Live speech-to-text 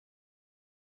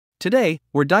Today,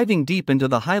 we're diving deep into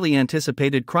the highly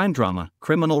anticipated crime drama,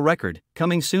 Criminal Record,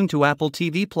 coming soon to Apple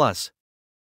TV+.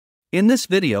 In this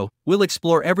video, we'll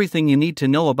explore everything you need to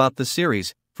know about the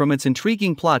series, from its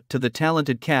intriguing plot to the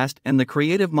talented cast and the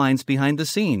creative minds behind the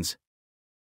scenes.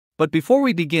 But before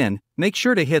we begin, make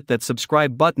sure to hit that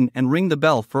subscribe button and ring the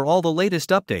bell for all the latest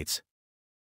updates.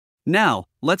 Now,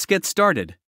 let's get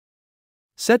started.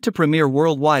 Set to premiere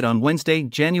worldwide on Wednesday,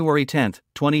 January 10,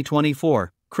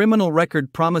 2024, Criminal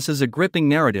Record promises a gripping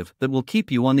narrative that will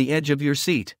keep you on the edge of your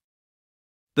seat.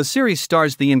 The series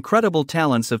stars the incredible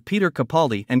talents of Peter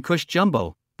Capaldi and Cush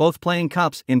Jumbo, both playing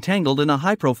cops entangled in a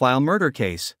high-profile murder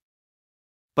case.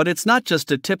 But it's not just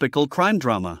a typical crime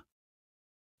drama.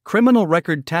 Criminal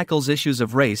Record tackles issues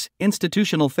of race,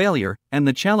 institutional failure, and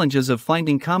the challenges of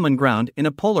finding common ground in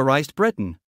a polarized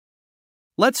Britain.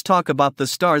 Let's talk about the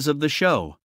stars of the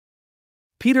show.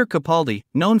 Peter Capaldi,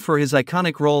 known for his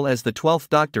iconic role as the 12th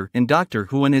Doctor in Doctor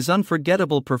Who and his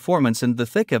unforgettable performance in The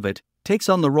Thick of It, takes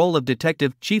on the role of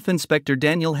Detective Chief Inspector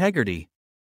Daniel Hegarty.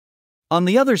 On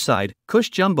the other side,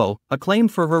 Cush Jumbo,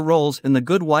 acclaimed for her roles in The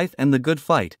Good Wife and The Good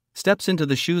Fight, steps into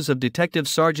the shoes of Detective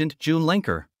Sergeant June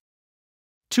Lenker.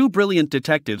 Two brilliant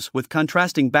detectives with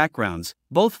contrasting backgrounds,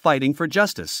 both fighting for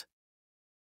justice.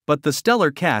 But the stellar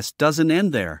cast doesn't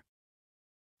end there.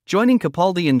 Joining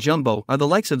Capaldi and Jumbo are the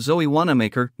likes of Zoe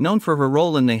Wanamaker, known for her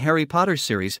role in the Harry Potter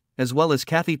series, as well as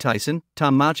Kathy Tyson,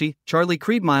 Tom Mauchi, Charlie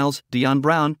Creed-Miles, Dion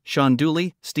Brown, Sean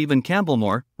Dooley, Stephen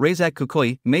Campbell-Moore, Razak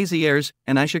Kukui, Maisie Ayres,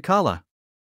 and Aisha Kala.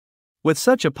 With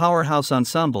such a powerhouse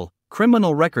ensemble,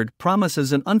 Criminal Record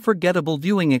promises an unforgettable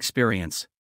viewing experience.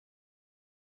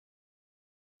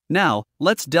 Now,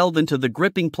 let's delve into the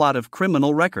gripping plot of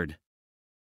Criminal Record.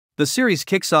 The series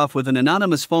kicks off with an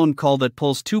anonymous phone call that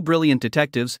pulls two brilliant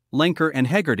detectives, Lenker and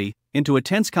Hegarty, into a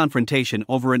tense confrontation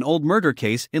over an old murder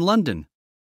case in London.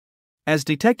 As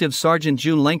Detective Sergeant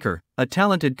June Lenker, a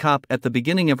talented cop at the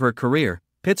beginning of her career,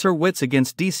 pits her wits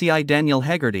against DCI Daniel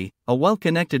Hegarty, a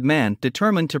well-connected man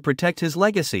determined to protect his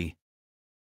legacy.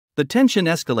 The tension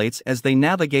escalates as they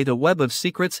navigate a web of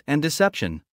secrets and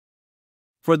deception.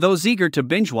 For those eager to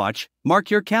binge-watch, mark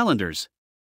your calendars.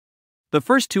 The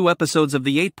first 2 episodes of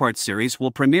the 8-part series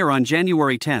will premiere on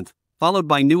January 10th, followed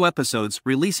by new episodes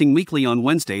releasing weekly on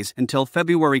Wednesdays until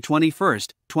February 21,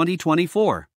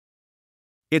 2024.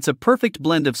 It's a perfect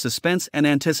blend of suspense and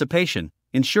anticipation,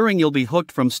 ensuring you'll be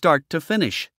hooked from start to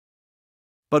finish.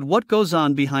 But what goes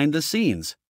on behind the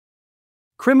scenes?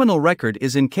 Criminal Record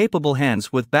is in capable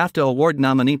hands with BAFTA Award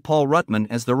nominee Paul Rutman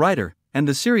as the writer, and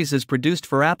the series is produced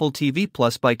for Apple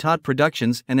TV+ by Todd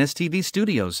Productions and STV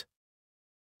Studios.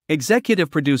 Executive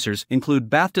producers include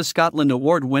BAFTA Scotland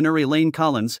Award winner Elaine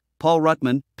Collins, Paul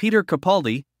Rutman, Peter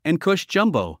Capaldi, and Cush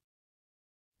Jumbo.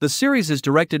 The series is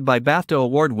directed by BAFTA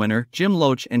Award winner Jim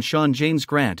Loach and Sean James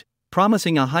Grant,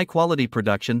 promising a high-quality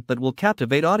production that will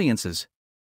captivate audiences.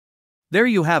 There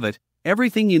you have it,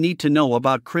 everything you need to know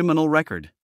about Criminal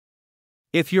Record.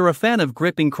 If you're a fan of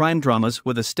gripping crime dramas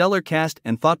with a stellar cast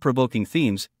and thought-provoking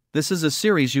themes, this is a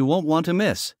series you won't want to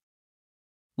miss.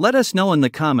 Let us know in the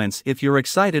comments if you're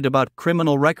excited about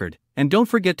Criminal Record, and don't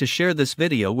forget to share this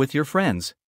video with your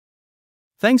friends.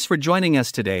 Thanks for joining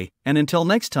us today, and until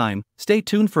next time, stay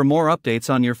tuned for more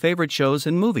updates on your favorite shows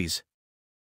and movies.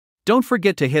 Don't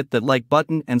forget to hit that like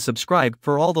button and subscribe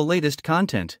for all the latest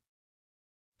content.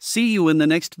 See you in the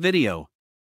next video.